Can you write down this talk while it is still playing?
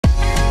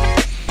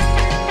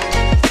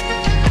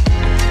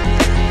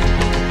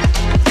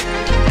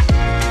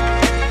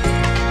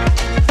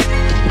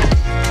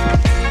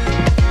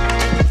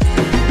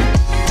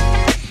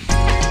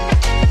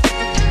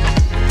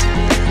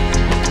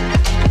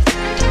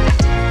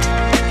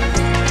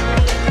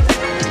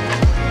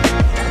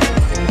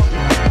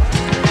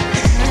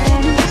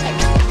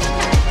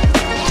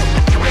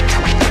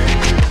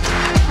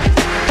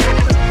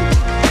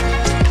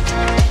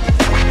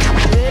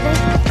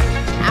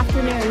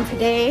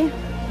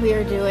today we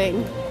are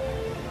doing,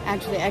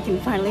 actually I can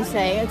finally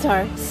say it's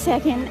our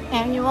second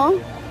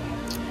annual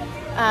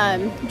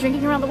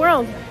Drinking Around the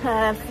World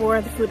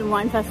for the Food and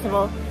Wine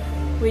Festival.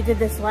 We did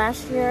this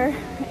last year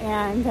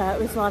and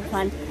it was a lot of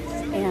fun,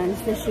 and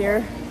this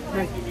year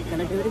we're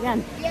gonna do it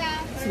again.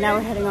 So now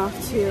we're heading off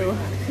to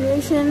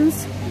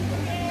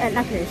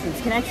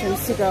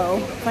Connections to go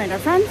find our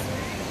friends,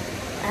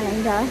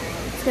 and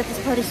let's get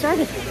this party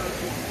started.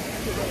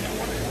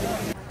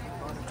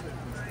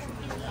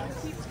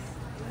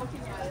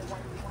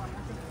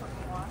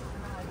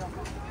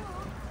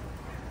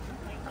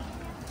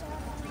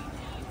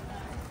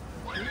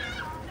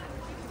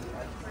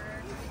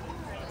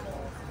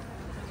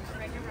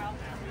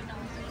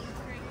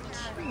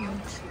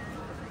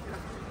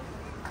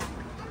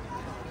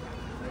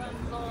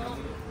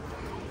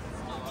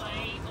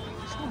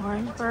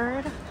 Orange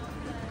bird.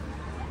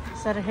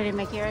 Is that a Hitty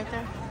Mickey right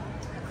there?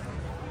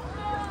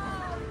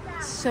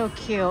 So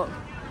cute.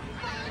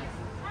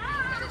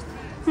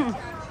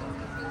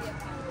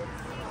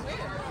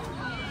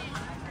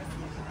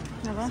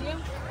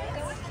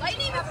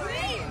 Lightning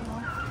McQueen!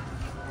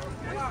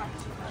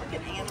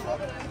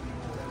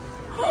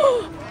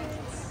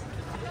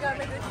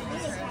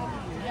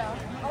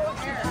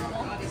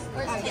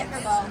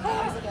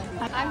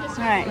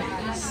 Alright,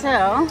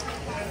 so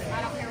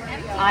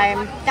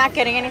I'm not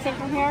getting anything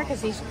from here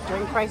because these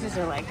drink prices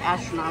are like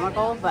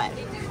astronomical, but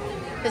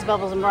this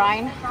Bubbles and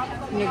Brine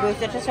new booth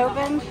that just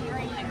opened.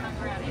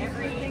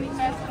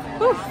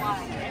 Whew.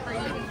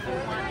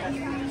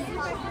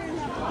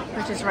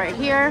 Which is right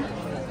here.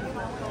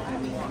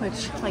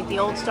 Which, like, the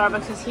old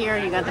Starbucks is here,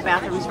 and you got the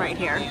bathrooms right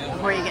here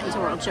before you get into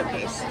World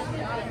Showcase.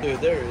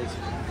 Dude, there is.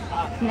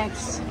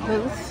 Next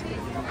booth.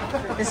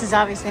 This is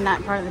obviously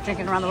not part of the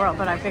Drinking Around the World,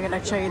 but I figured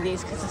I'd show you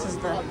these because this is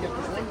the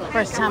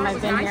first time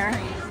I've been here.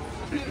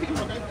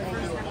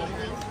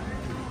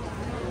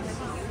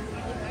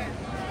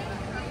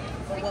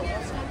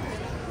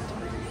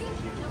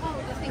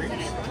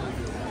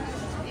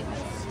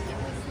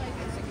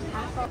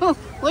 Oh,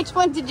 which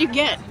one did you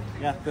get?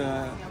 Got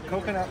the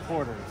coconut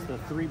porter. It's the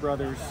Three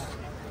Brothers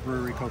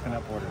Brewery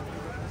coconut porter.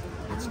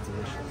 It's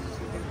delicious.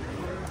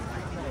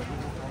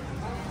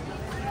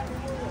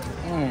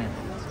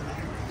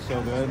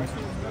 So good.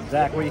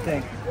 Zach, what do you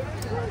think?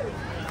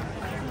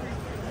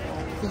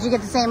 Did you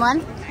get the same one?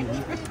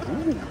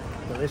 Ooh,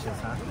 delicious,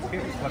 huh?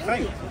 Here's my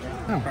face.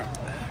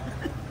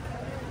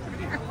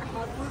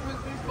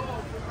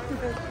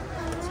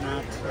 It's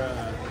not,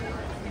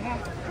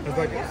 it's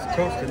like it's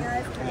toasted.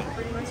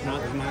 It's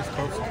not as nice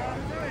toasted.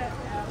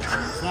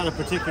 It's not a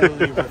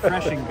particularly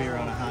refreshing beer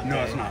on a hot day.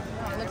 No, it's not.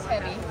 It looks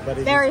heavy. But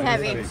very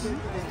heavy. It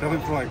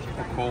doesn't feel like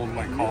a cold,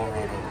 like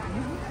Colorado.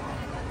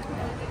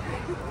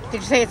 Did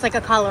you say it's like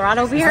a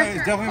Colorado beer?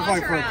 It's definitely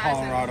like for a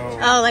Colorado.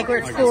 Oh, like where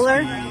it's cooler?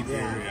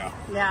 Yeah.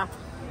 Yeah.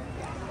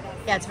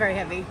 Yeah, it's very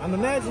heavy. I'm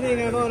imagining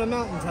I'm on a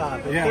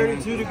mountaintop at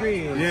 32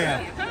 degrees.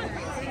 Yeah.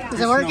 Is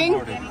it working?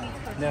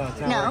 No, it's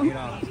not No. working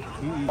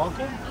at all.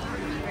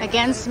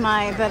 Against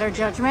my better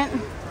judgment.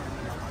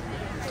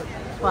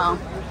 Well,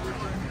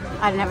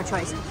 I didn't have a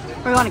choice.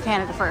 We're going to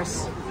Canada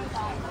first.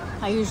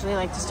 I usually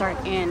like to start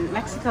in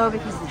Mexico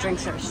because the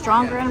drinks are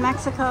stronger in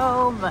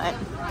Mexico, but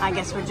I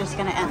guess we're just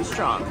gonna end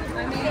strong.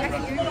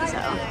 So,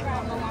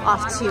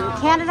 off to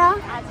Canada,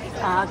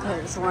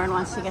 because Lauren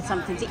wants to get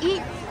something to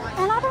eat.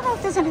 And I don't know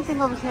if there's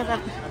anything over here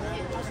that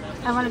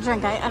I want to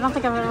drink. I don't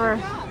think I've ever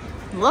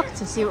looked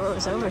to see what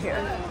was over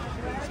here.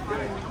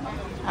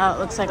 Oh, it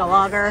looks like a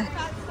lager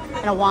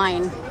and a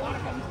wine.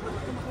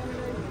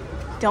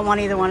 Don't want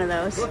either one of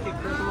those.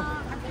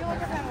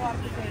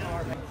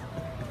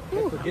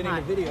 We're getting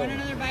a video. Want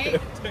another bite?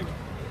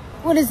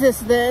 What is this?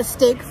 The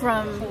steak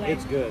from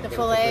It's good. the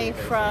fillet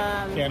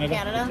from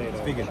Canada? It's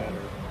vegan.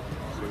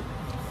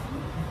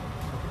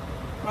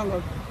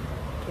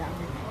 Yeah.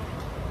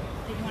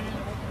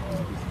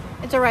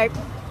 It's alright.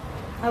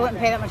 I wouldn't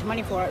pay that much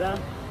money for it though.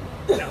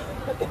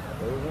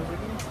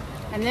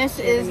 And this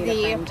is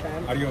the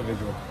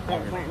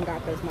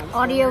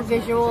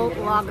audio-visual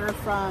lager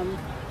from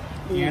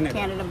the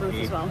Canada booth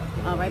as well.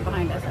 Right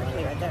behind us,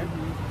 actually, right there.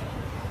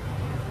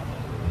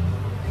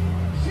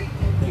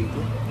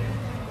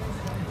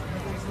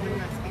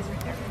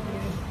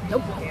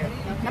 Nope,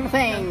 not a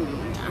thing.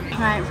 All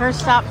right, first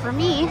stop for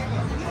me,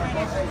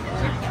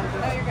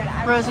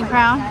 Rose and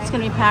Crown. It's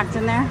gonna be packed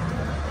in there,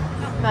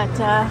 but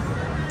I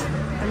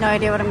have no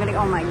idea what I'm gonna.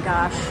 Oh my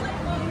gosh,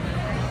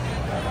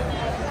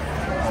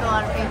 there's a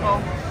lot of people.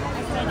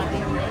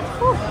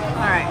 Whew.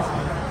 All right,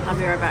 I'll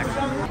be right back.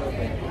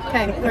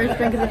 Okay, first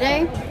drink of the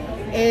day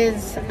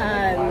is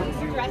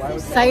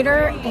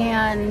cider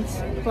and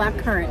black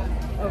currant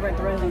over at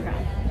the Rose and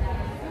Crown.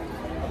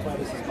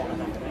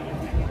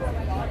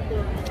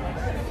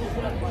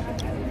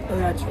 Oh,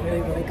 that's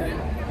really, really good.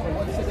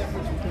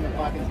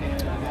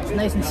 It's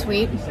nice and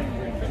sweet,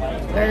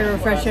 very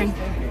refreshing.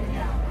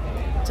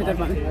 It's a good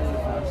one.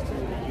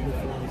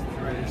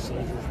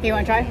 You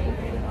want to try?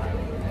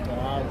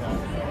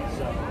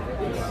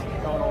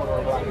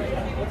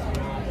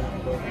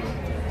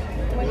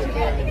 What'd you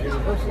get?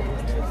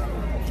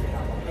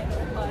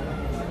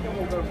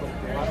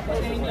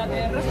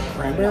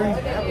 Cranberry?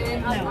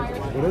 No,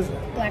 What is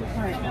it? black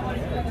currant.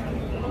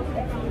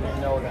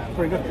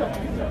 Pretty good.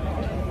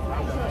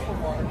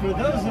 For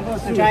those of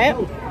us who Try it?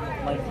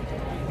 like,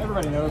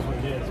 everybody knows what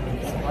it is,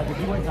 but like if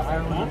you went to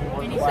Ireland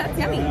or That's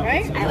yummy,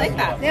 right? I like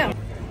that. Yeah.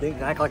 they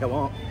act like I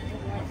won't.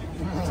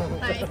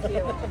 Thank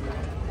you.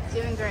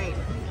 Doing great.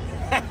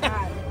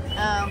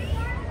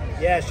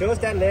 Yeah, show us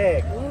that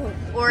leg.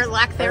 Or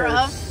lack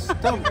thereof.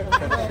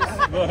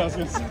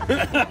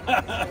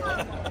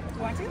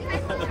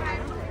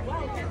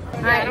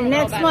 All right,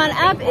 next one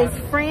up is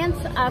France.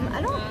 I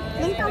don't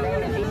think I'm gonna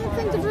get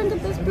anything to drink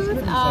at this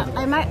booth.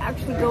 I might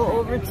actually go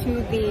over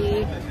to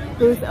the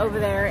booth over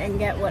there and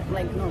get what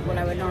I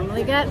would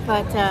normally get,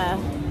 but yeah,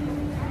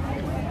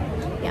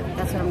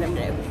 that's what I'm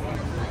gonna do.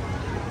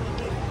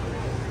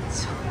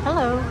 So,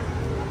 hello,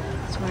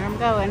 that's where I'm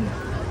going.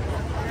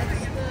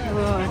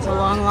 Ooh, it's a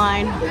long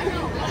line.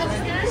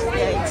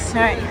 Yikes.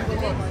 All right,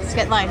 let's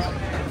get in line.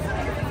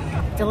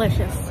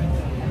 Delicious.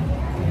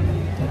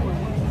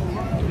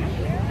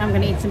 I'm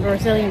gonna eat some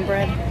Brazilian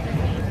bread.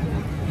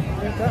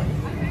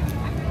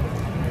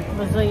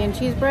 Brazilian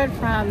cheese bread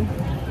from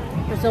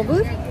Brazil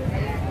booth.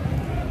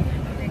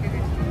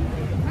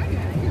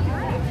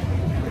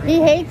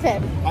 He hates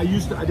it. I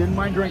didn't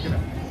mind drinking it.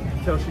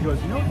 Until she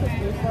goes, you know what this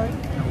tastes like?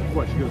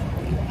 What? She goes,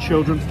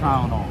 Children's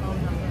Tylenol.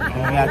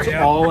 And that's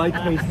all I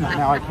taste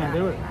now. I can't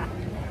do it.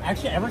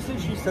 Actually, ever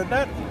since you said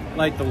that,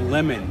 like the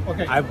lemon.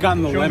 Okay. I've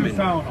gotten the Children's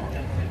lemon. Tylenol.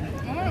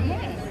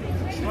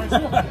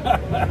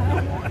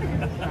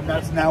 And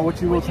that's now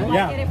what you will take.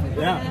 Yeah,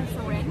 yeah.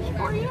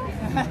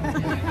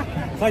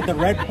 It's like the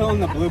red pill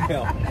and the blue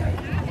pill.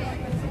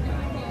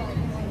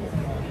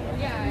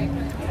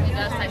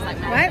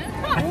 What?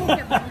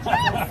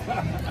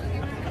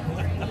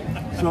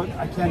 So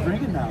I can't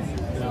drink it now.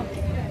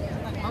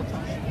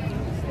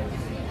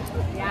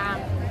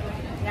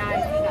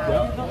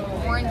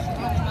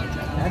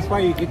 That's why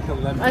you get the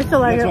lemon. I still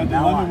like That's it. what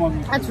the lemon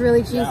one. That's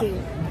really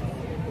cheesy.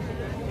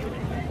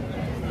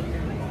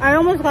 I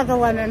almost got the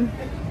lemon,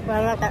 but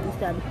I got that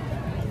instead.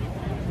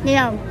 You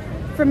know,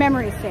 for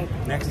memory's sake.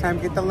 Next time,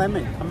 get the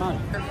lemon. Come on.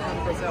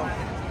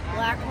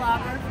 Black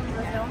lager from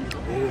Brazil.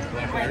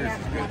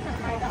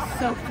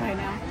 Soaked right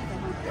now.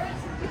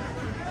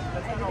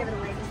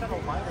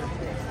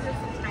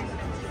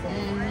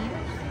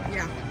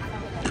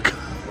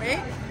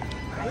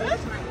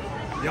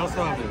 You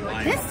also have a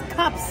lime. This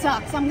cup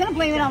sucks. I'm gonna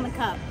blame it on the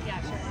cup.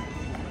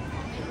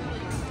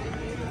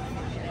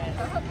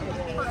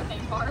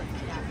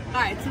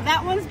 Alright, so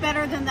that one's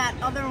better than that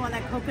other one,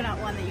 that coconut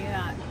one that you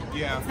got.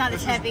 Yeah. It's not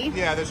as heavy.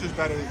 Yeah, this is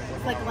better.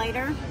 It's like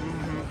lighter. You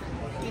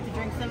have to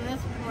drink some of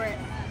this before it.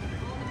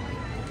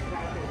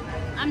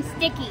 I'm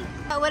sticky.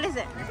 Oh, what is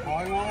it?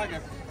 Probably won't like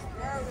it.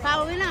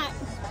 Probably not.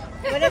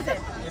 What is it?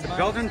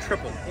 Belgian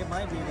triple.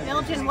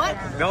 Belgian what?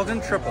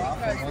 Belgian triple.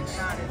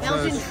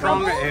 Belgian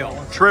Strong trouble?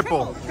 ale.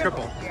 Triple.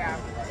 Triple.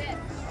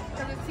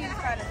 Because it seems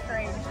kind of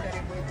strange that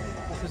it would.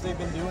 Because they've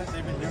been doing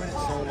it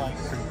so like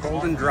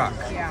golden druck.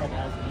 Yeah.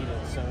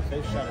 So if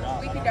they shut it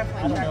off, We could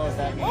definitely check this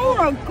out. Oh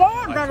my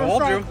god, I that is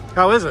told so you.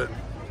 How is it?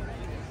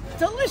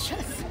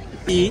 delicious.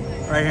 Eat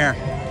right here.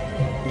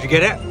 Did you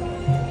get it?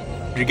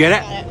 Did you get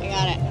it? I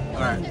got it.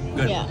 All right,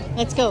 good. Yeah,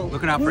 let's go.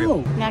 Looking out for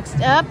you.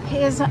 Next up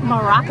is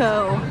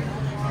Morocco.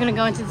 We're gonna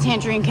go into the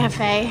Tangerine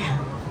Cafe.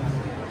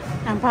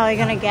 I'm probably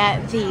gonna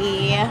get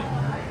the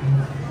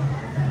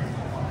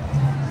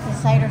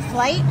cider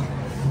flight.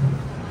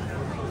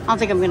 I don't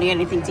think I'm gonna get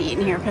anything to eat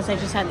in here because I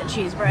just had the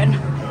cheese bread.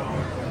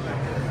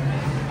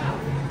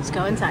 Let's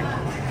go inside.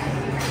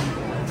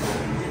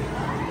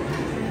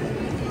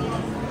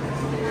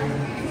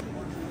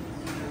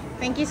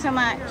 Thank you so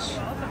much.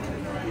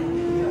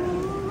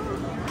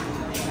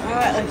 All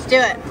right, let's do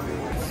it.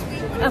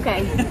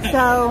 Okay,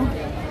 so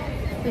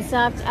we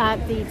stopped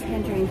at the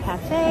Tangerine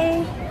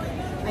Cafe.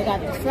 I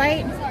got the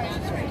flight,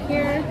 which is right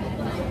here.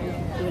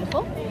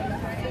 Beautiful.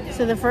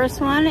 So the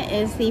first one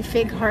is the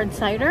Fig Hard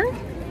Cider.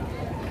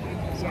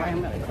 Sorry,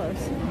 I'm really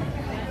close.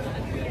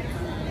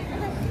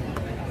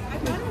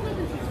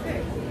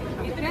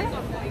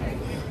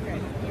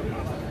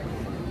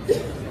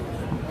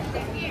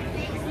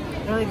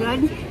 Really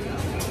good.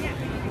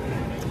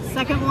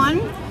 Second one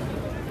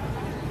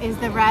is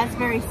the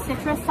Raspberry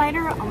Citrus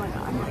Cider. Oh my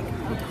god, like,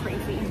 that's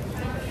crazy.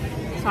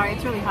 Sorry,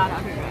 it's really hot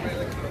out here,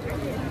 guys.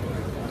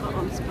 Uh-oh,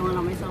 I'm spilling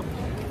on myself.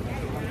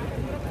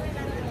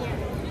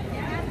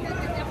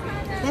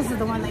 This is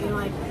the one that you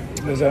like.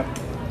 Is that?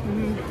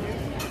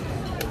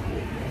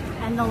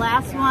 And the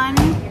last one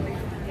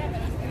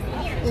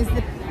is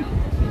the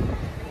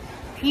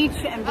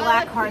Peach and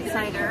Black Hard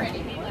Cider.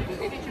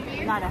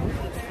 I'm not a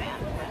peach fan.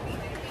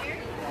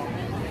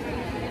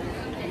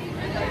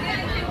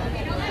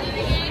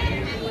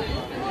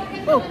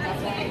 Oh,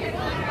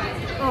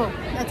 oh,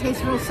 that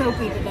tastes real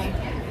soapy today.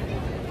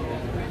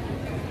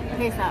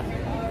 Taste that.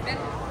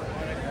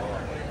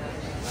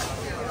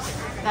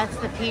 That's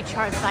the Peach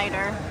Hard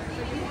Cider.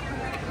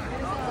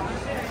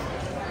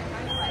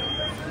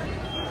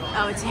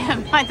 Oh, it's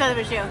him. I thought it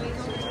was you.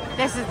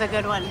 This is the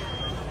good one.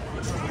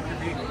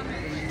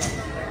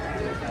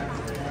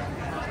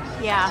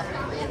 Yeah.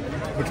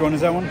 Which one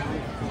is that one?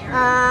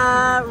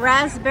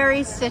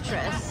 Raspberry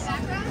citrus.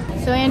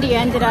 So Andy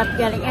ended up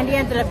getting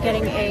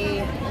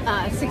a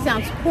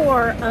 6-ounce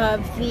pour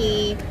of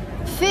the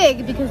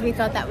fig because we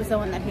thought that was the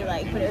one that he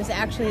liked, but it was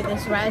actually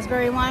this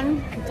raspberry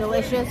one.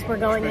 Delicious. We're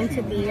going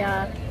into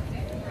the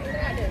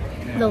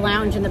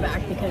lounge in the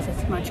back because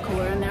it's much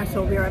cooler in there,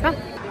 so we'll be right back.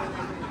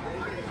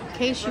 In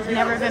case you've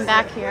never been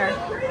back here,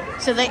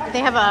 so they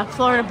have a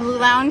Florida Blue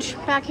lounge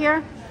back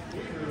here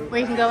where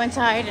you can go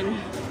inside and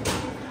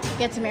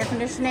get some air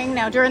conditioning.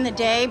 Now during the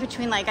day,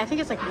 between like, I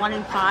think it's like 1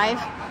 and 5,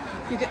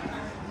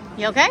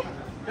 you okay?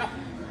 Yeah.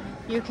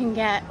 You can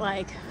get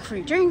like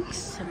free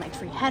drinks and like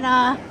free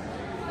henna.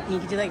 You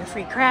can do like a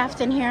free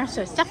craft in here,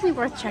 so it's definitely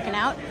worth checking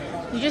out.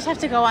 You just have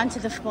to go onto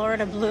the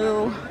Florida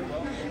Blue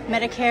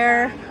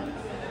Medicare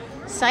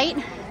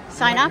site,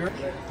 sign up.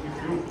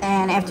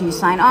 And after you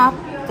sign up,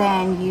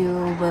 then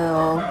you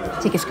will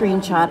take a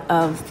screenshot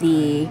of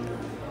the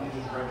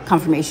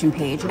confirmation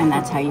page, and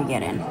that's how you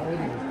get in.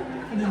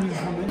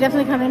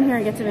 Definitely come in here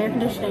and get some air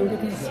conditioning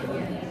because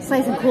it's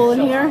nice and cool in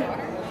here,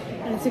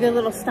 and it's a good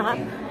little stop.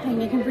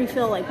 And you can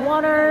refill like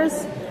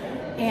waters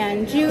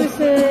and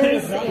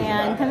juices,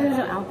 and kind of there's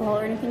no alcohol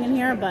or anything in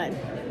here, but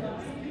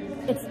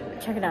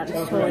check it out,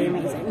 it's totally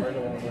amazing.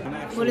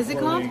 What is it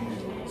called?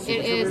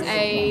 It is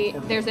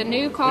there's a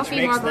new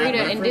coffee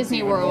margarita in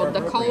Disney World,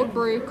 the cold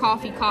brew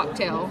coffee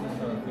cocktail.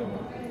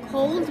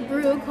 Cold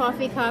brew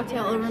coffee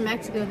cocktail over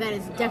Mexico. That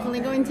is definitely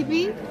going to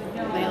be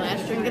my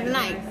last drink of the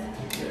night.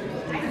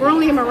 We're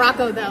only in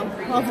Morocco though.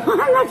 I'm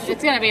not sure.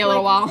 It's gonna be a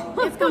little while.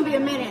 It's gonna be a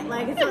minute.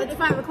 Like it's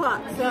 5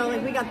 o'clock, so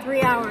like we got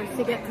 3 hours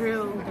to get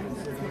through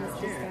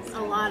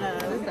a lot of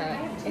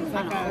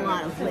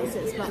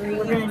places. But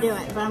we're gonna do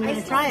it. But I'm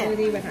gonna try it.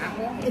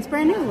 It's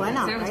brand new. Why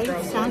not? Right?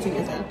 It sounds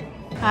good.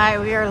 Hi,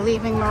 we are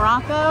leaving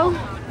Morocco,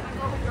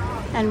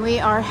 and we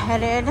are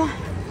headed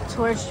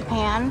towards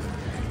Japan.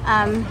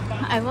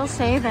 I will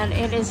say that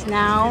it is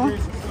now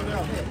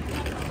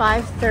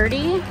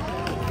 5:30.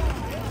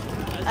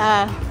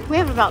 We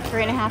have about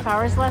 3.5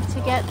 hours left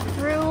to get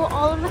through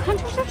all of the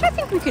countries, which I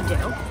think we could do.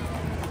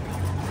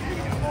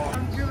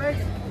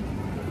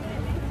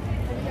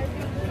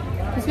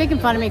 He's making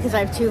fun of me because I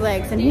have 2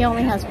 legs and he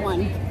only has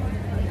 1.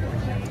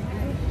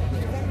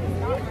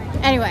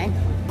 Anyway,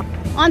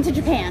 on to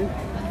Japan.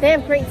 They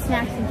have great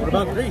snacks in Japan. What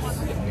about Greece? You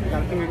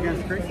got anything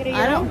against Greece?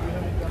 I don't.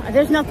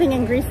 There's nothing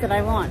in Greece that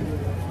I want.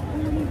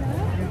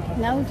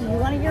 No? Do you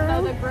want a euro?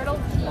 So the griddle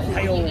cheese,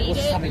 when you eat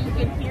it, you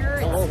can hear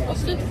it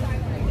squeak. You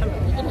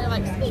can hear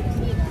like squeak,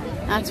 squeak.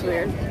 That's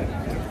weird.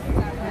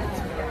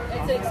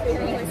 It's an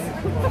experience.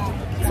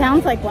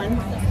 Sounds like one.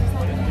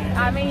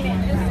 I mean,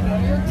 it just,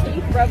 your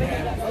teeth rubbing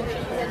against the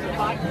cheese as you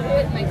bite through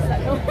it makes that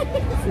noise.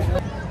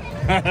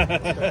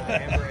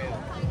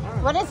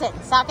 What is it?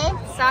 Sake?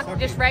 Sake,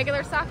 just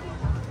regular sake?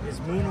 It's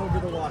moon over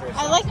the water.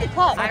 I like the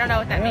cup. I don't know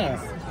what that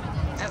means.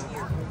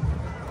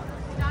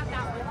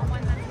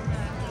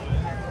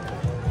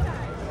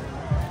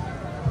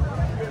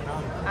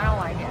 I don't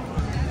like it.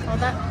 Hold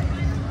that.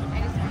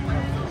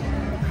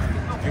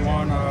 You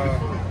want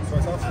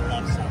soy sauce?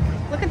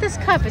 Look at this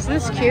cup. Isn't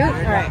this cute? All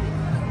right. I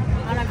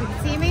don't know if you can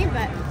see me,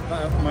 but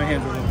My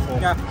hands are a little full.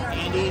 Yeah.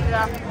 Andy,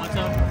 what's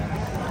up?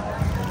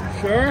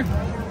 Sure.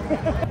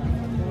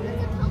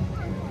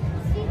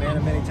 Man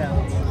of many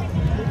talents.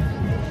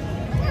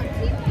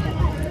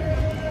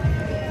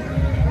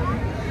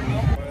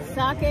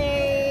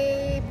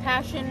 sake,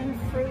 passion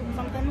fruit,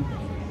 something.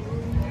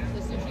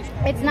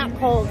 It's not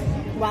cold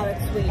while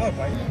it's sweet. Oh,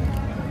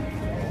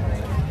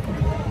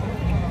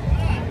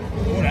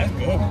 that's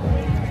good.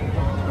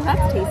 Well,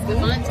 that's tasty.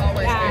 Mine's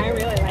always Yeah, I good.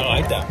 really like I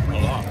like that a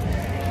lot.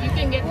 You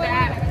can get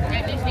that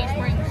at Disney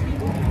Springs.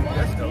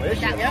 That's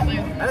delicious. That one.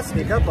 That'll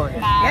sneak up on you.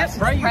 Yep.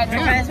 Right, you Try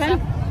can. this one?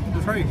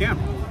 That's right, you can.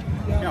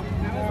 Yeah.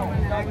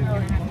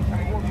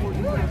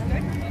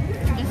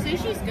 The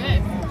sushi's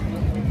good.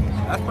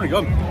 That's pretty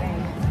good. I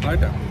like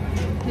that. Can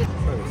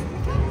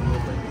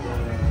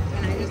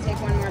I just take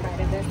one more bite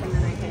of this and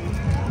then I can...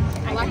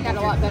 I like that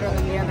a lot better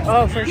than the other.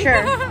 Oh, for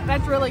sure.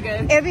 That's really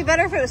good. It would be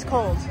better if it was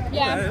cold.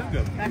 Yeah. That is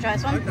good. You want to try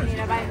this one? You need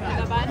a bite of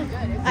the bun?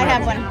 I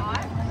have one.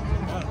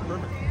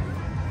 Perfect.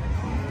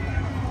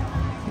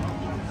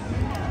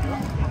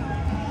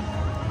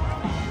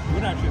 You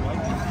would actually like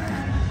that.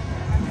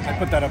 I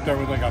put that up there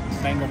with like a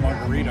mango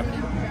margarita.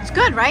 It's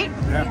good, right?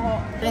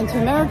 Yeah. Into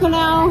America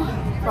now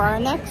for our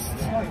next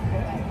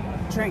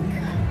drink.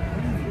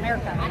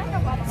 America.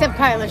 Except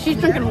Kyla, she's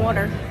drinking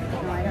water.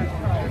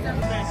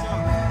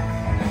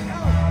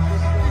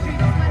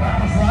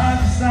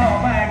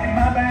 Back in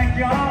my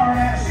backyard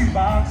at a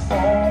shoebox full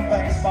of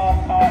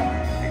baseball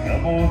cards. A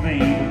couple of these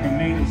can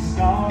meet a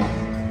star. I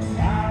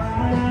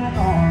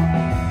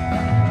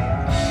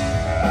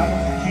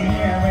was a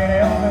kid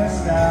with Elvis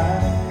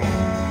died,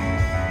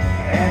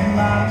 and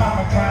my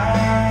mama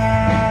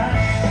cried.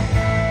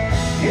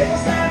 It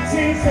was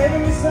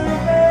 1970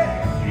 something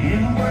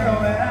in the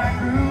world that I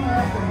grew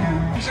up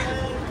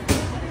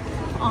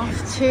in. Off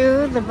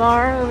to the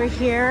bar over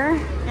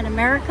here in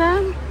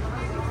America.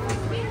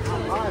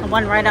 The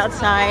one right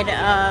outside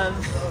of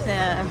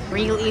the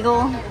Regal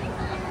Eagle.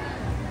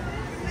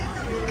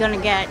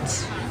 Gonna get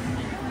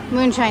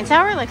moonshine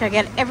sour like I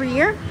get every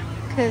year,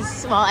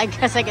 because, well, I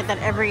guess I get that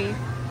every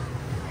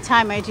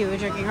time I do a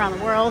drinking around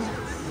the world,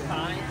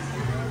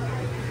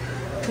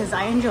 because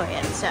I enjoy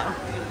it. So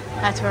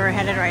that's where we're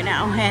headed right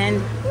now.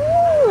 And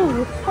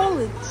woo,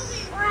 holy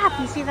crap,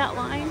 you see that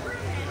line?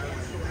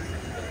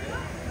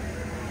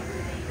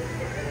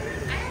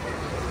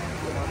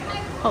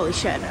 Holy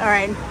shit. All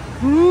right.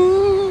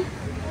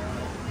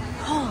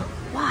 Oh,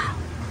 wow.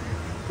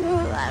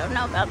 Ooh, I don't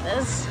know about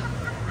this.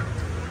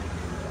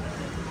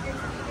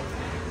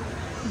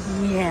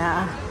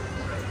 Yeah.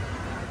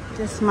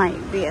 This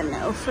might be a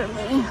no for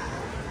me.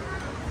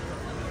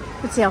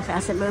 Let's see how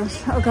fast it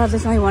moves. Oh god,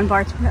 there's only one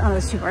bartender. Oh,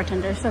 there's two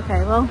bartenders.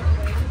 Okay, well,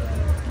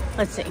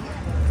 let's see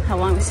how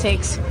long this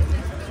takes.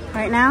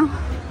 Right now,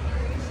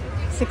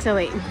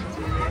 6:08.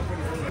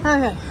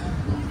 Okay.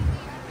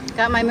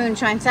 Got my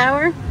moonshine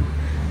sour.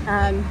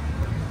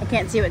 I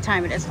can't see what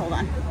time it is. Hold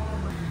on.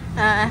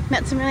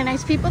 Met some really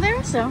nice people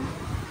there, so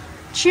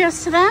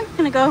cheers to them.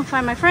 Gonna go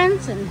find my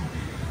friends and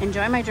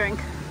enjoy my drink.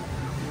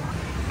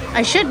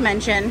 I should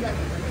mention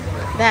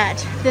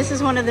that this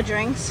is one of the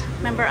drinks.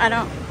 Remember, I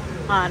don't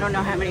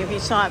know how many of you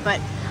saw it, but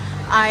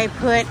I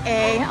put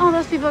a, oh,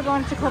 those people are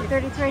going to Club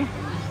 33.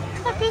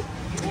 Lucky.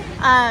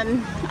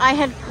 I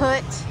had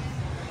put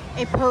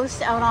a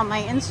post out on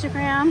my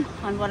Instagram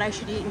on what I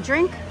should eat and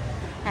drink,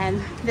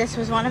 and this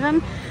was one of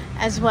them,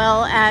 as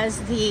well as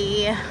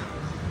the,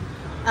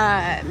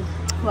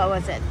 what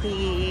was it?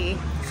 The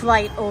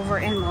flight over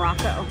in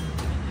Morocco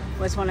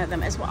was one of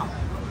them as well.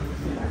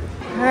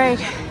 All right,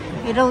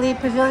 Italy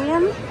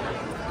Pavilion.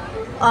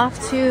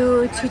 Off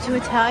to Tutto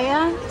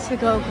Italia to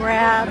go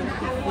grab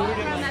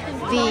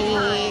the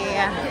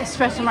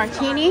espresso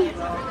martini.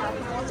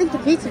 I think the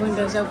pizza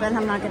window's open.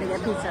 I'm not gonna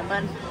get pizza,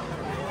 but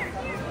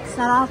it's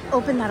not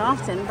open that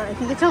often, but I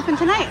think it's open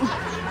tonight.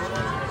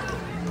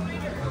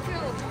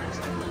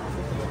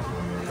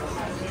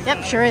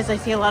 Yep, sure is. I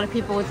see a lot of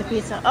people with the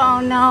pizza.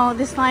 Oh no,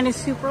 this line is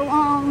super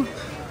long.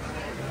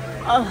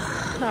 Oh,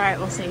 all right,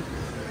 we'll see.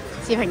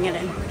 See if I can get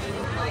in.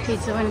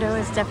 Pizza window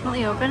is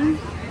definitely open.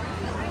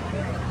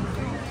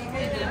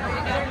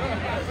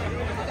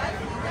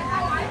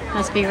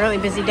 Must be a really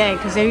busy day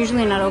because they're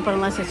usually not open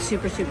unless it's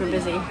super, super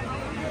busy.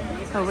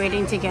 So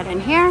waiting to get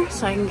in here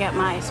so I can get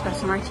my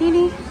espresso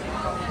martini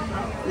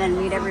and then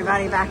meet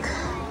everybody back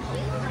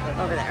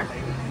over there.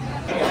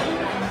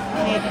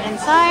 Made it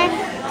inside.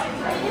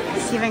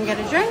 See if I can get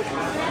a drink.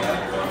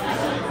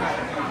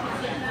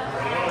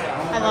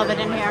 I love it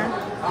in here.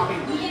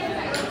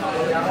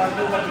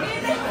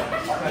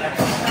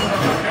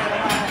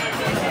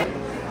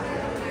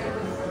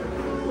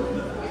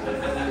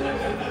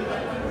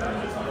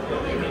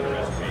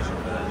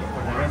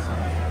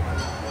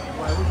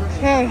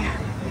 Okay,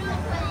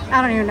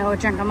 I don't even know what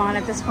drink I'm on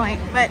at this point,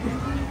 but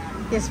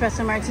the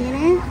espresso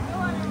martini.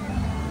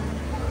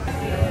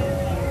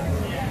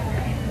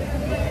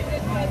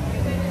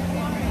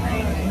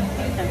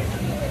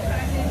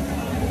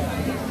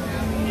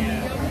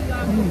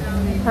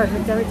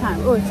 Perfect every time.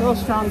 Oh, it's a little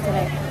strong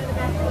today.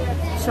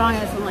 Strong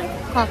as in like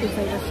coffee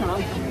flavor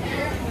strong.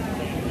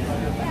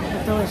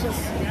 But delicious.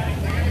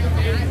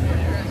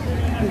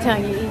 I'm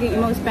telling you, you get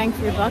your most bang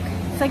for your buck.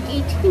 It's like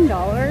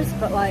 $18,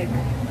 but like,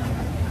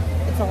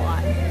 it's a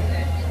lot.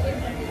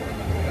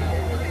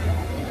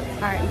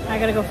 Alright, I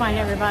gotta go find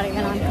everybody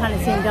and I'm kind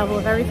of seeing double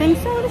of everything,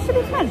 so this should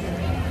be fun.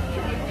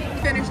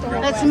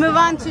 Let's move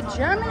on to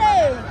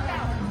Germany!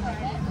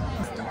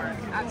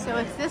 So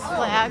it's this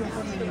flag.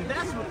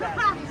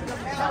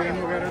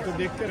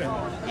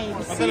 And you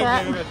can see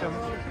that.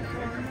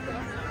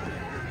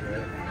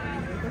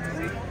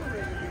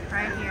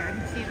 Right here, you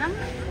can see them?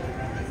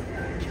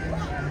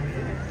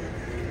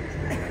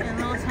 In a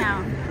little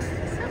town.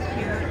 So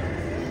cute.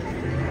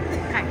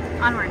 Okay,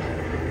 onward.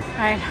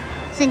 Alright,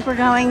 I think we're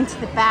going to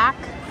the back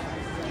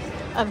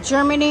of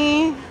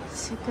Germany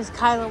because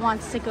Kyla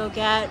wants to go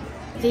get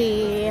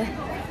the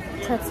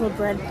pretzel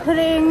bread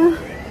pudding.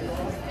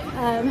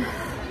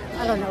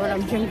 I don't know what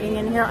I'm drinking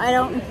in here.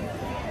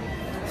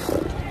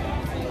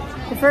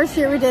 The first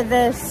year we did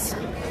this,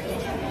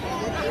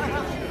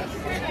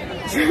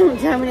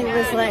 Germany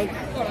was like,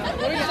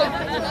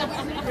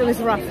 it was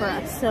rough for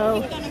us.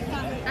 So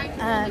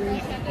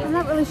I'm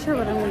not really sure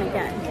what I'm gonna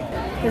get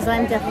because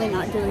I'm definitely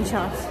not doing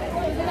shots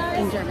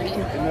in Germany.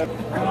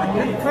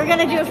 We're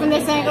gonna do it from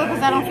this angle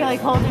because I don't feel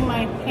like holding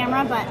my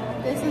camera, but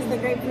this is the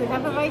grapefruit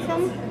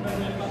Hefeweizen.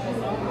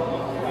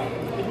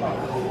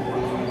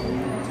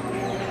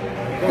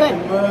 Good,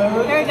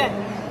 very good.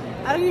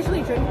 I don't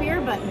usually drink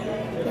beer, but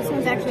this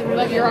one's actually really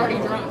good. But you're already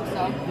drunk,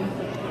 so.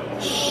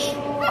 Shh.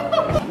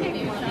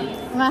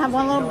 I'm gonna have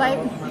one little bite.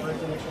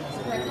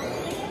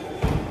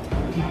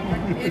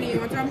 Annie, you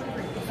want some?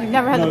 You've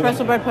never had the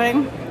pretzel bread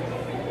pudding?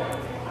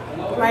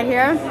 Right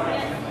here,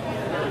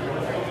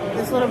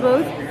 this little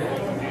booth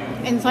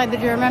inside the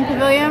German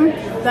pavilion.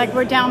 Like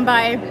we're down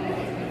by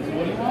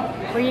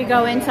where you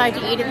go inside to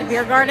eat at the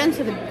beer garden.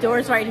 So the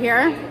door's right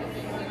here.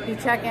 You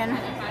check in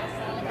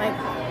like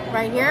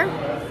right here,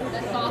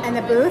 and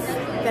the booth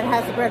that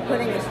has the bread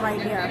pudding is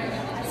right here.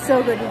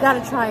 So good, you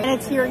gotta try it. And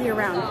it's here year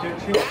round.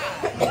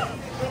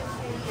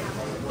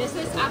 This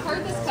is, I've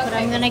heard this But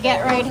I'm cupcake. gonna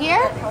get right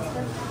here.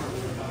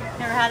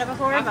 Never had it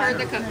before, I've but heard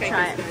the I'm gonna cupcake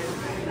try is it.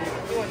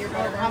 good.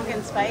 Oh,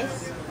 pumpkin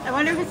spice. I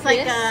wonder if it's like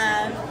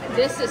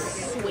This is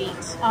sweet.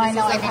 Oh, I This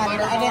know. is like I had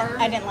it. a butter bar.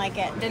 I didn't like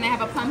it. Then they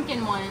have a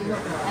pumpkin one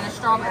and a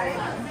strawberry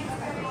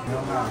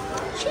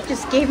one. She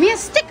just gave me a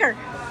sticker.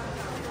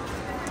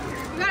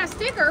 You got a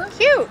sticker?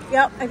 Cute.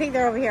 Yep. I think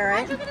they're over here,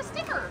 right? How'd you get a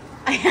sticker?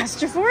 I asked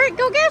her for it.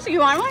 Go guess. You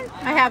want one?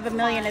 I have a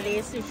million of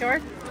these. You sure?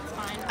 It's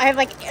fine. I have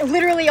like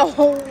literally a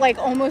whole like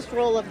almost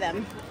roll of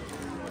them.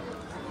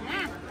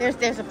 Yeah.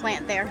 There's a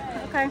plant there.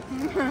 Okay.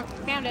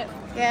 Found it.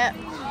 Yeah.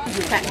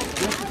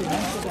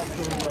 Okay.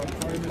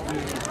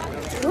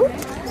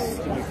 Oops.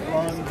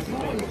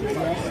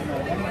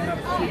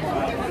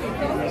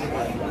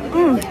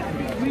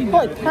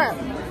 Holy crap.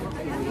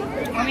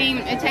 I mean,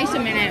 it takes a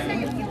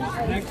minute.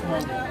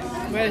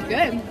 But it's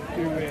good.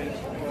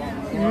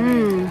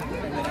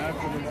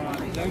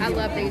 I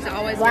love these. I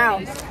always Wow.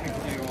 get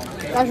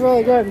these. That's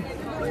really good.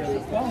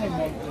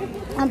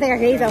 I don't think I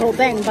can eat the whole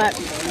thing, but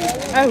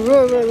that's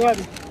really, really good.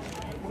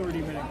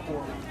 30-minute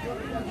course.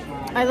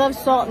 I love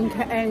salt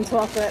and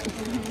chocolate.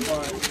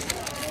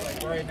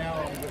 But right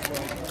now,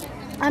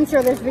 I'm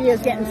sure this video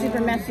is getting super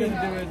messy.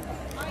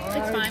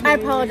 It's fine. I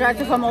apologize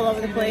if I'm all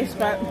over the place,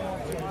 but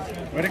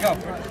Way to go.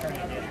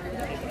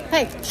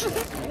 hey,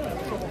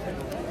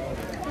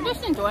 We're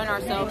just enjoying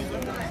ourselves.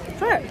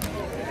 sure.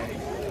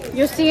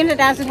 You're seeing it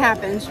as it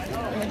happens,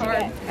 It's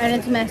hard. and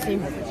it's messy.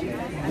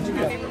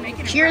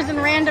 Cheers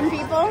and random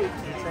people.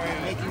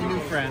 Making new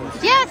friends.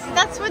 Yes,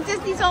 that's what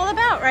Disney's all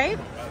about, right?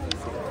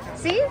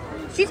 See?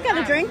 She's got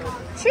a drink.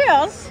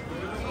 Cheers.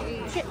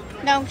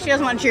 No, she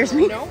doesn't want to cheers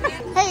me.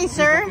 Hey,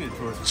 sir.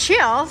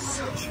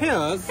 Cheers.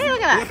 Cheers. Hey,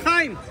 look at that.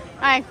 Fine.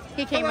 Hi,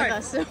 he came with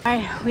us. All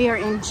right, we are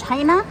in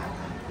China.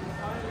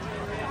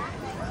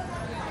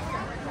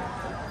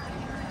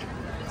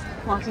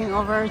 Walking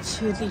over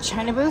to the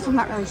China booth. I'm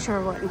not really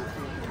sure what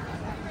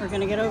we're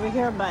gonna get over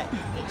here, but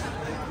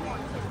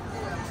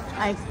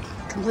I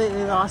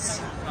completely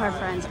lost our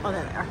friends. Oh,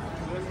 they're there.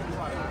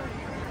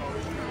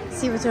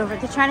 See what's over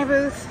at the China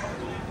booth.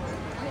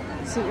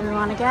 See what we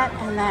want to get,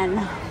 and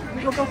then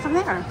we'll go from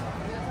there.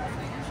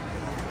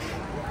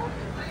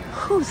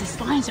 Whew, these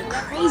lines are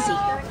crazy.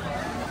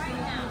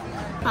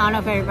 I don't know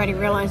if everybody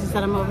realizes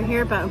that I'm over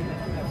here, but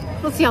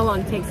we'll see how long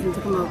it takes them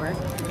to come over.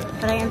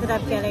 But I ended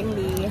up getting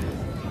the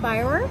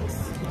fireworks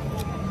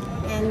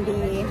and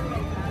the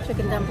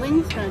chicken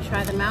dumplings. Gonna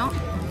try them out.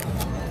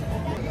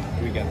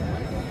 We got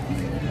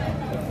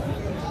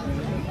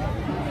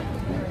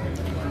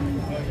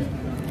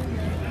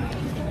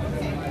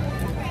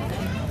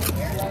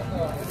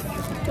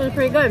It was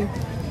pretty good.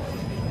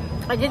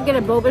 I did get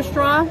a boba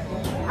straw.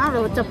 I don't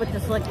know what's up with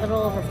this like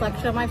little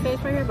reflection on my face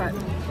right here, but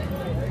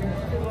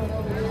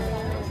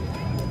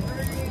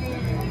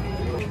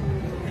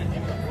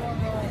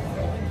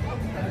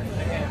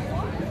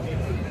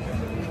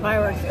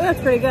fireworks. Oh,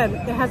 that's pretty good.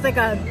 It has like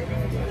a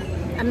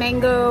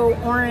mango,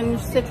 orange,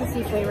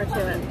 citrusy flavor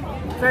to it.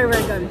 Very,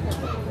 very good.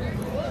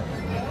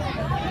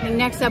 And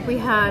next up we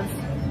have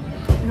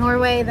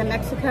Norway, then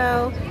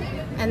Mexico,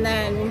 and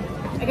then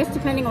I guess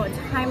depending on what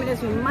time it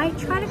is, we might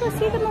try to go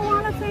see the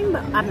Moana thing,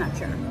 but I'm not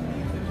sure.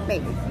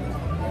 Maybe.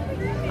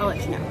 I'll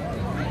let you know.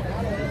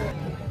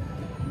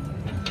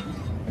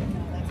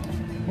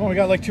 well, we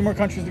got like 2 more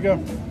countries to go.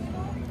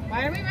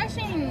 Why are we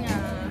rushing?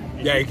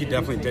 Yeah, you can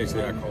definitely taste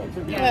the alcohol.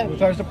 What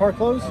time's the park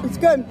close? It's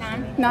good.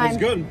 9. It's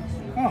good.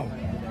 Oh.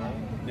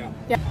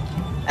 Yeah.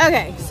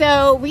 Okay,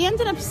 so we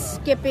ended up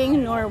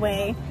skipping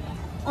Norway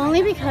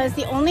only because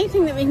the only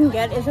thing that we can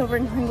get is over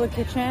in Kringla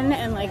Kitchen,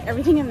 and like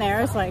everything in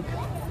there is like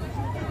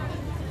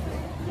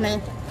meh.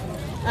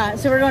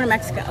 So we're going to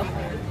Mexico.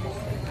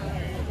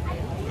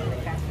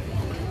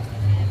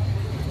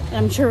 And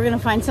I'm sure we're gonna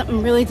find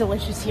something really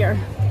delicious here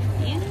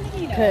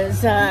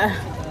because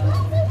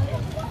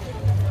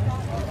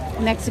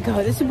Mexico,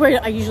 this is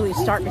where I usually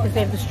start because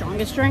they have the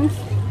strongest drinks,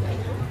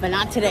 but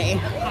not today.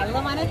 I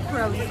wanted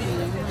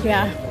protein.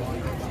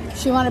 Yeah,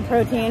 she wanted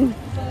protein,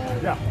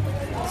 Yeah.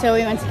 so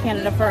we went to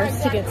Canada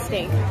first to get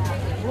steak.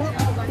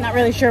 Not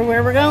really sure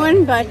where we're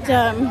going, but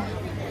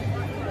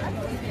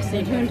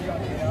stay tuned.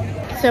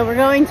 So we're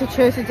going to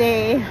Chosa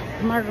de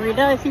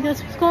Margarita, I think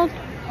that's what it's called.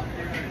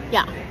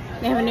 Yeah,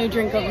 they have a new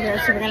drink over here,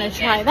 so we're gonna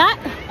try that.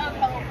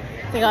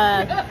 It's like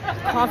a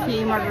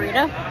coffee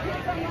margarita.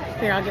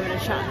 Here, I'll give it a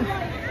shot.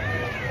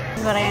 This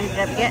is what I ended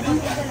up getting.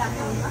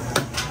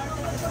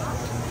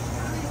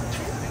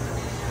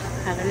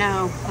 I don't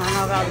know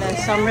about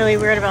this. I'm really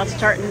weird about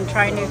starting to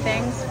try new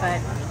things,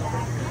 but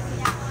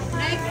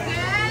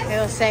I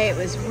will say it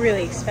was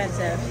really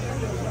expensive.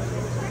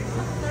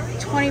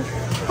 $20.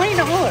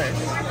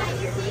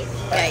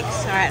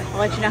 Yikes. Alright, I'll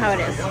let you know how it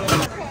is.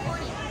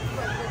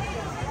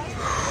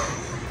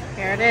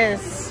 Here it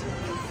is.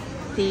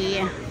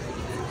 The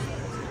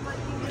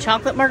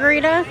chocolate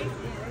margarita.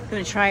 I'm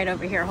gonna try it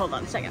over here. Hold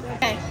on a second.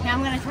 Okay, now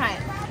I'm gonna try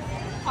it.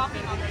 Coffee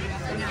margarita.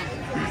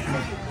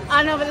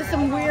 I know, but there's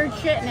some weird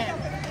shit in it.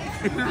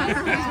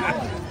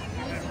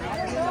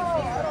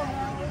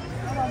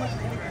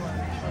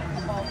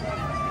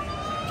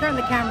 Turn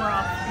the camera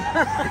off.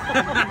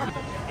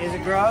 Is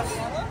it gross?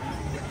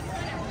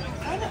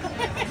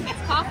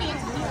 It's coffee and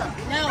tequila.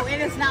 No,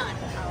 it is not. It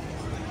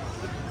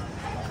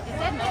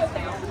said no.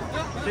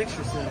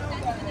 Picture set.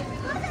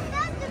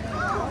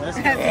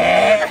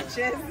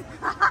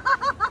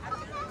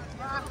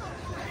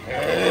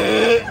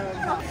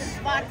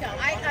 Vodka.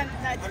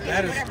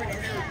 That is whatever it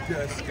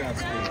is.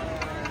 disgusting.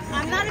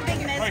 I'm not a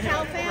big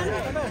mezcal fan.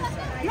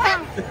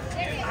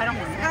 I don't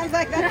want Sounds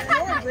like that's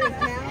your drink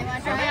now.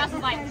 Everybody else is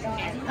like,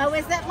 okay. Oh,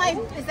 is that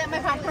my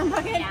popcorn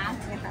bucket? Yeah,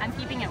 I'm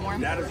keeping it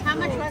warm. That is How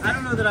much was I it?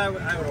 don't know that I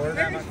would order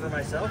that much for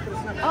myself, but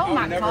it's not bad. Oh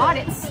my god,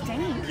 it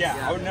stinks.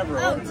 Yeah, I would never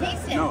Oh, order that.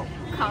 taste it. No.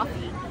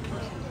 Coffee.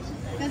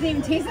 Doesn't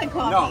even taste like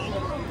coffee.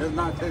 No. Does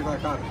not taste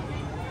like coffee.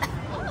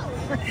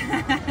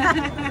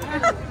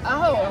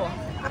 Oh.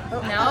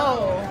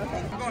 No.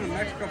 I'm going to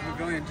Mexico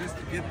Pavilion just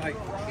to get like...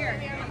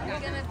 Here, you're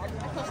gonna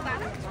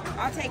tostada?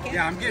 I'll take it.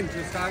 Yeah, I'm getting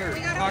tostada or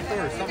taco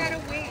or something. Gotta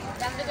wait.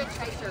 That's a good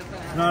chaser.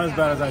 It's not as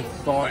bad as I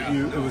thought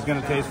it was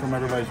going to taste from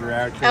everybody's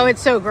reaction. Oh,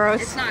 it's so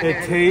gross. It's not It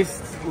good.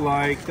 tastes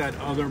like that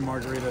other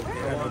margarita that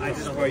had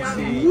the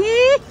spicy.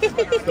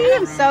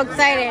 I'm so I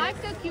excited.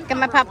 like the cucumber Get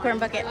my popcorn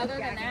ones. bucket. Other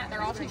than that,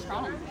 they're all too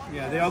strong.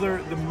 Yeah,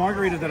 the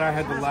margarita that I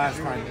had the last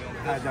time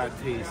had that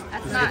taste.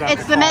 That's Just not- without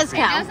It's the coffee.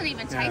 mezcal. It doesn't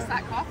even taste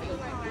like coffee.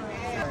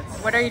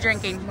 What are you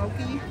drinking?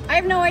 I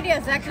have no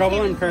idea. Zach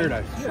Trouble in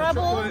Paradise.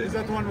 Trouble. Is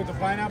that the one with the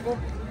pineapple?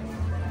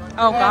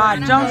 Oh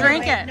God, don't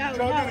drink it. No,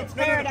 it's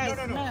No, paradise.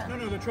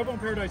 no, the Trouble in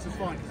Paradise is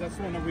fun because that's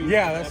the one that we.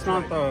 Yeah, that's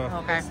not the...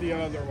 Okay. That's the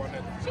other one.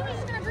 She was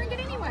just gonna drink it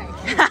anyway.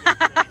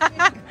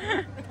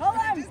 Hold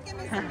on.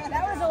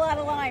 That was a lot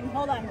of lime.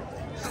 Hold on.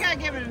 You gotta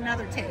give it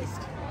another taste.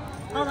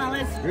 Hold on.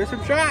 Let's Here's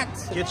some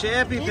shots. Get your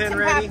eat EpiPen some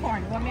ready.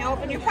 popcorn. Want me to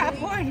open your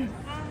popcorn?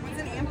 What's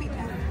an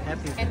EpiPen?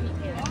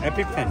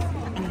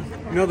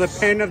 EpiPen. You know the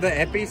pen of the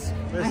Epis?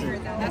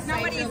 Listen, That's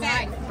not what he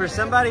said. for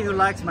somebody who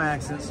likes my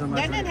accent so much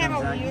Doesn't when it it have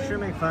comes a out, you weird- sure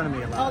make fun of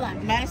me a lot. Hold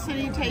on.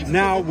 Medicine taste.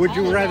 Now, would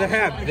you rather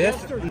have this?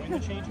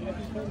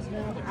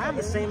 I have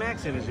the same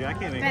accent as you. I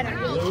can't make it.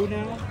 Blue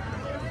now?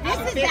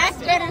 This is that's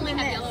better than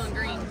this. Yellow and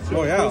green.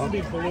 Oh, Supposed to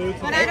be blue.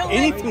 But I don't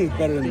Anything's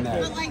better than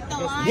like, that. like the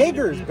lime.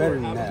 Jaeger's better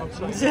than that.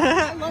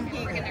 I love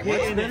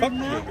Jaeger. Fuck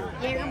Jaeger.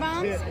 Jaeger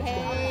bombs?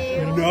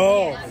 Hey.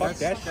 No, fuck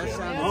that shit.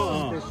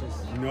 suspicious.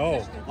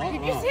 No.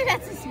 Did you say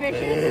that's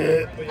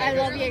suspicious? I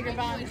love Jaeger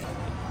bombs.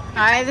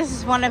 Alright, this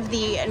is one of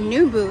the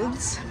new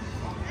booths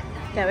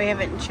that we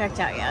haven't checked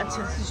out yet.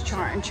 So this is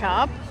Char and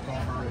Chop.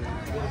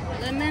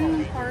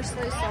 Lemon,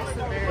 parsley,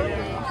 salsa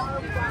verde,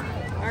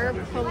 herb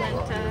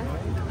polenta.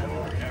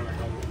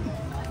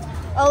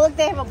 Oh, look,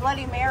 they have a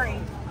Bloody Mary.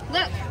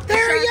 Look,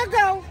 There you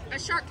go. a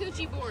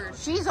charcuterie board.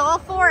 She's all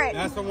for it.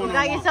 That's the one You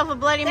I got want. yourself a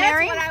Bloody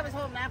Mary? That's what I was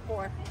holding that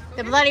for.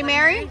 The Bloody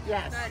Mary?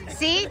 Yes.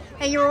 See?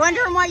 And you were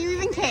wondering why you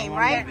even came,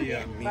 right?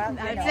 Yeah, me.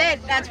 That's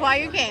it. That's why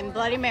you came.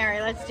 Bloody Mary.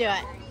 Let's do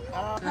it.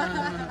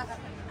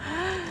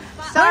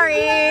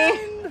 Sorry.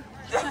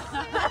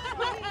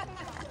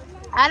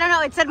 I don't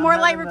know. It said more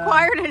light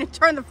required and it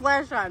turned the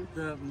flash on.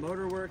 The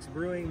Motorworks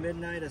Brewing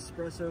Midnight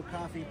Espresso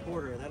Coffee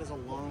Porter. That is a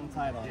long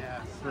title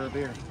for a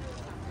beer.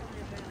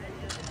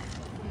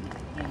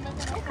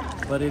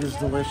 But it is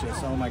delicious.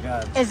 Oh my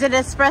god. Is it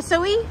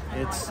espresso-y?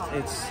 It's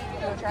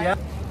yeah.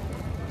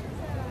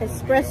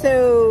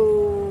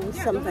 Espresso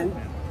something.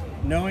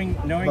 Knowing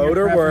your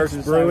Motorworks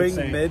preferences, I would Brewing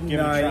say give it a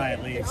try at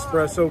Midnight least.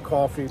 Espresso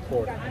Coffee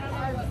Porter.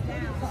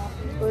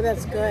 Oh,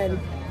 that's good.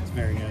 It's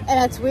very good. And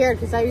that's weird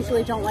because I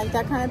usually don't like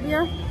that kind of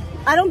beer.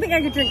 I don't think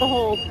I could drink a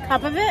whole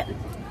cup of it.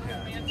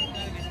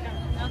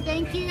 No,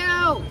 thank you.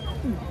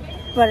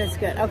 But it's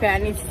good. Okay, I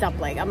need to stop.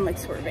 I'm like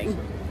swerving.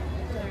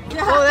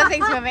 Oh, that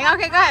thing's moving.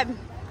 Okay, go ahead.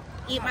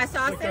 Eat my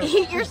sausage.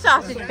 Eat your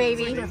sausage,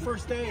 baby.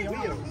 First day.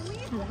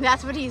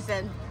 That's what he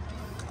said.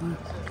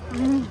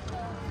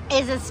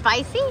 Is it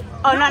spicy?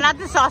 Oh, no, not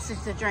the sausage,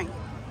 the drink.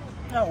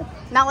 No.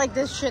 Not like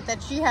this shit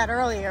that she had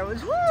earlier. It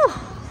was woo,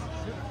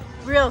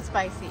 real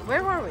spicy.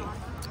 Where were we?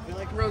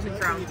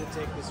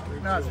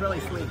 Rosencrown. No, it's really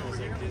sweet.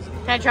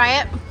 Can I try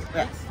it?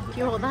 Yes.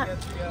 You hold that.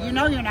 You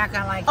know you're not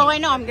gonna like Oh, I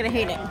know. I'm going to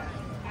hate it.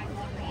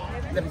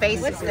 it. The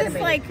base What's is gonna this be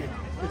like?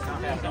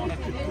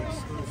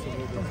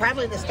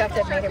 probably the stuff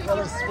that made it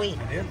really sweet.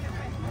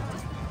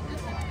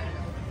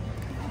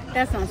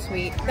 That's not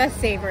sweet. That's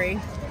savory.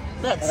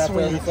 That's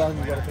sweet. song,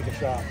 you gotta take a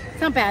shot.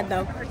 It's not bad,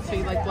 though. So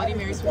you like Bloody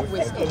Marys with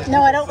whiskey?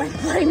 No, I don't like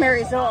Bloody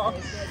Marys at all.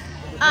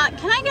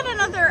 Can I get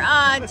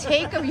another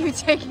take of you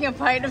taking a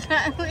bite of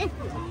that?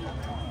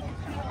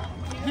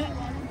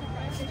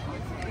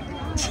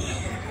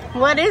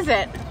 What is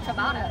it?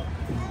 Ciabatta.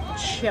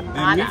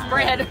 Ciabatta.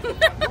 Bread.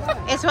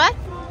 It's what?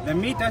 The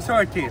meat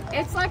assorti.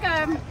 It's like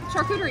a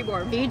charcuterie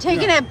board. Are you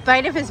taking a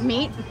bite of his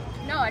meat?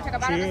 No, I took a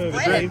bite of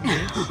this bread.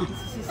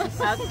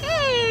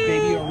 Okay.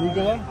 Baby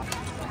arugula.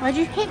 Why'd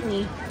you hit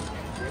me?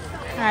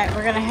 Alright,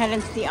 we're gonna head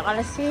into the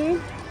Odyssey.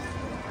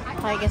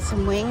 Probably get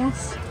some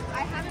wings.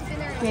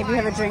 Maybe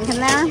have a drink in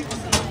there.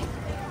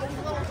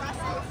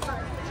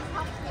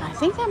 I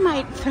think that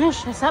might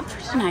finish us up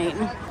for tonight.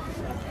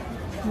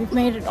 We've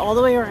made it all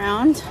the way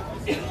around.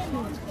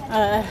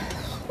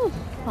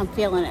 I'm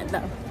feeling it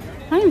though.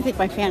 I don't even think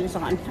my fan is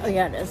on. Oh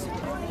yeah, it is.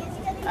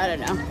 I don't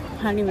know.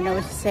 I don't even know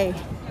what to say.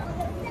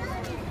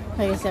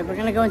 Like I said, we're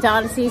gonna go into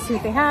Odyssey, see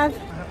what they have.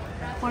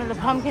 One of the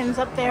pumpkins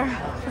up there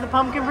for the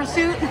pumpkin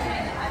pursuit. In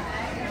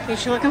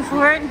case you're looking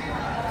for it.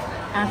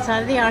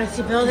 Outside of the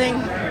Odyssey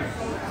building.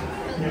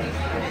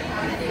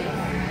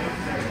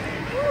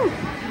 Woo.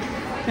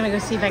 Gonna go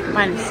see if I can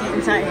find a seat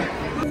inside.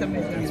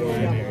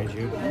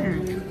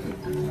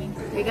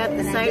 We got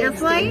the cider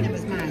flight,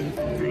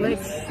 which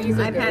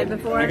I've had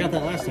before. I got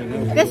that last time.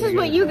 This is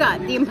what you got,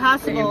 the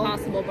Impossible. The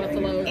Impossible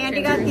Buffalo. And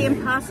you got the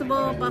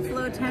Impossible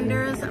Buffalo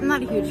Tenders. I'm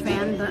not a huge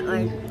fan, but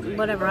like,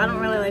 whatever. I don't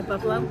really like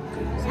buffalo.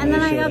 And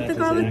then I got the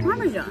garlic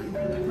parmesan,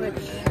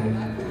 which,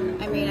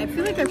 I mean, I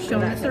feel like I've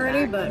shown this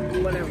already, but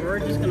whatever. We're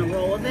just gonna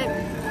roll with it.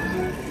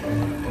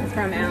 It's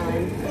from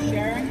Alan.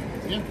 Sharon?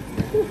 Yeah.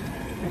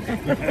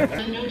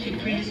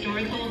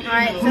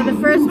 Alright, so the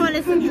first one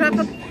is the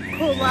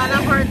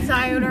Tropicolata hard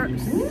cider.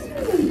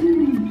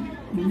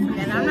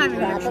 And I'm not even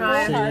gonna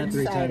try it. Say that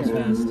 3 times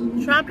fast.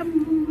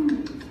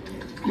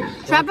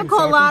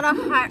 Tropicolata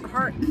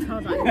hard.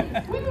 Hold on.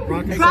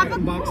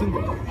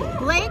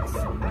 Blake's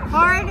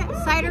Hard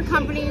Cider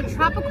Company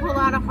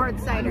Tropicolata hard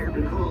cider.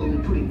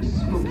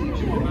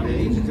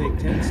 You should take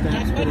 10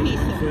 steps, put your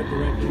foot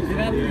directly to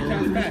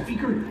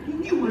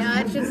the No,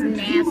 it's just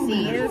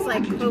nasty. It's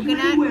like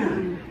coconut.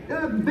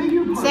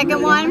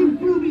 Second one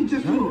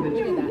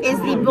is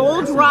the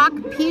Bold Rock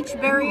Peach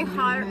Berry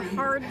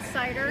hard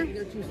cider.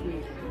 They're too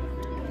sweet.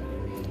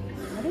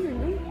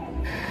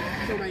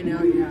 So right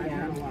now, yeah, I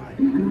have a lot.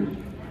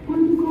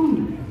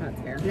 That's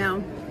fair.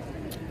 No.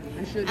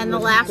 And the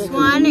last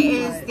one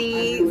is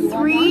the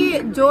Three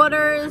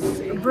Daughters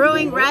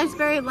Brewing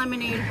Raspberry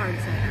Lemonade hard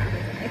cider.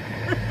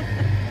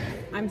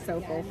 I'm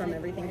so full from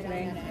everything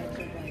today.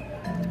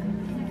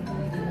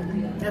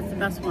 That's the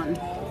best one.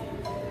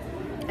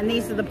 And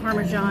these are the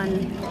Parmesan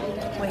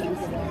wings.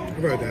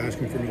 I've had to ask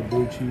him for no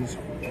blue cheese.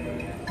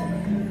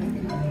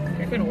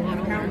 It's been a lot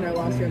of pound I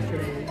lost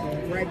yesterday.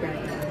 Right back.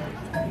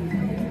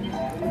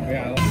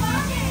 Yeah.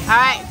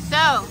 Alright,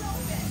 so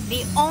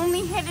the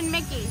only hidden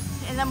Mickey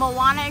in the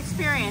Moana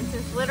experience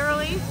is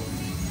literally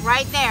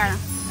right there.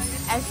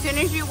 As soon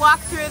as you walk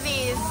through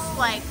these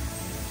like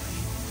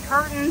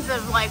curtains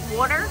of like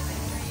water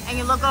and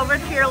you look over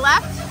to your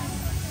left,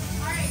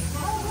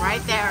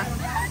 right there.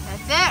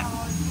 That's it.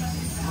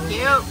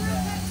 Cute.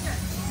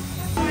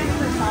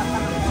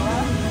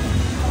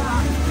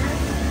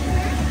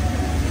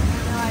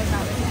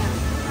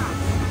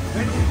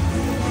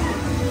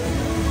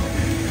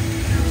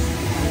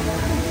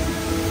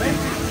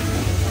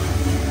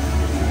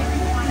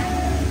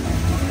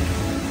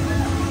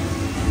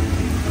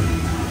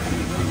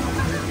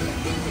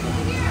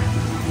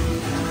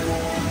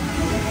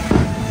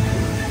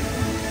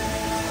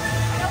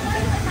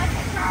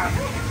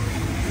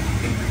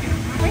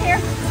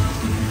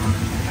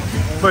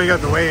 But you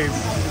got the waves.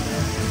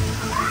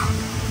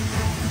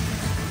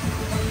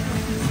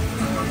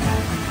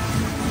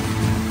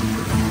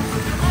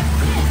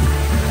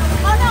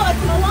 Oh no,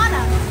 it's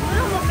Moana.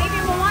 Little baby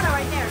Moana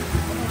right there.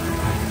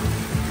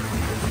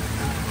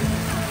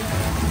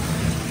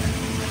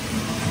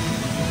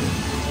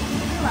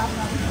 You're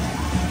welcome.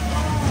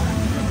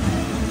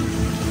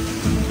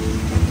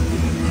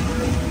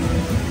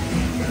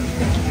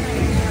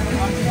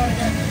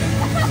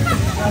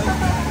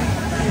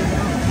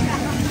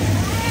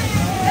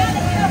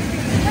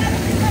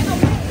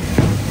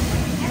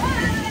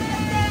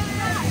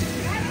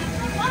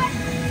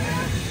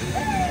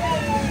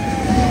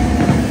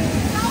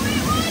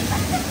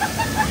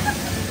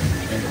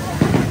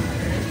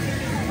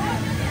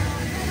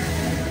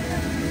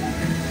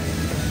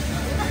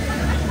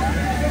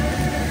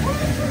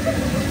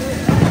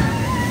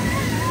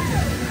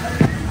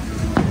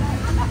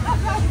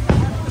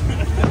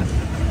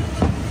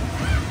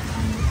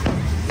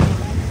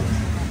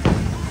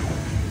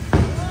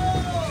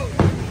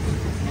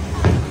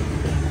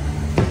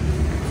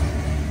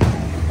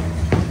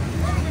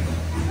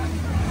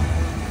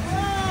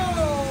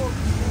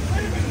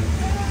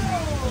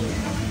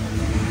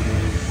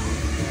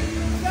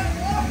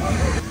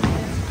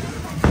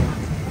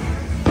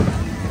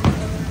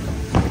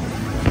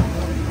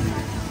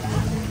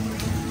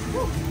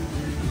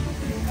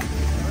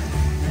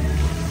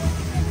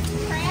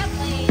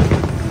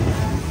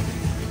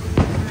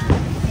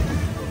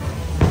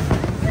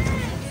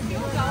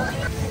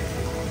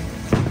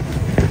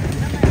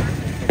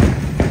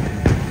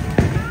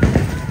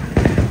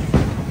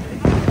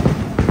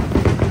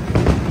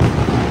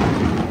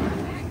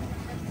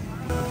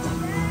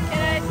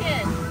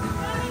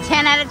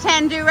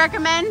 Do you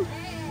recommend?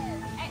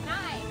 At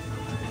night.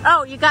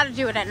 Oh, you got to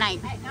do it at night.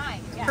 At night,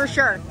 yeah. For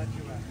sure.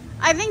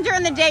 I think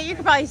during the day you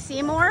could probably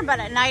see more, but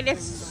at night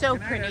it's so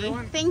pretty.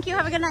 Thank you.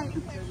 Have a good night.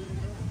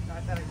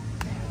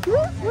 Woo,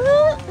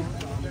 woo.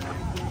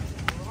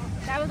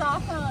 That was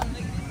awesome.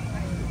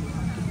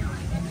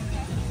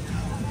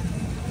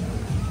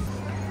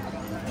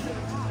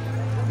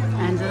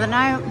 End of the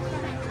night.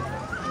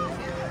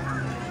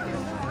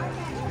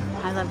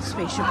 I love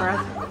Spaceship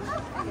Earth.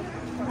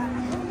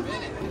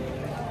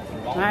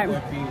 All right.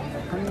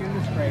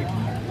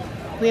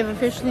 We have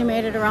officially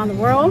made it around the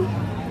world.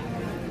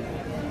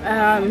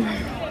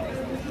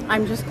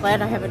 I'm just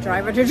glad I have a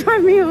driver to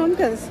drive me home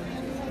because,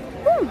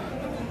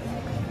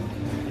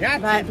 Yeah.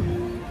 but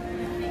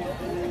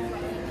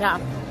yeah,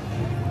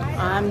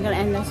 I'm gonna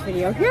end this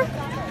video here.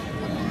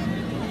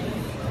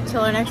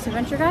 Until our next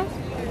adventure, guys.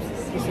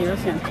 We'll see you real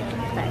soon.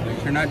 Bye.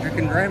 You're not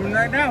drinking driving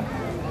right now.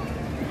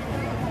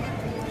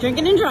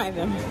 Drinking and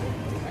driving.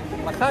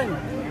 Okay.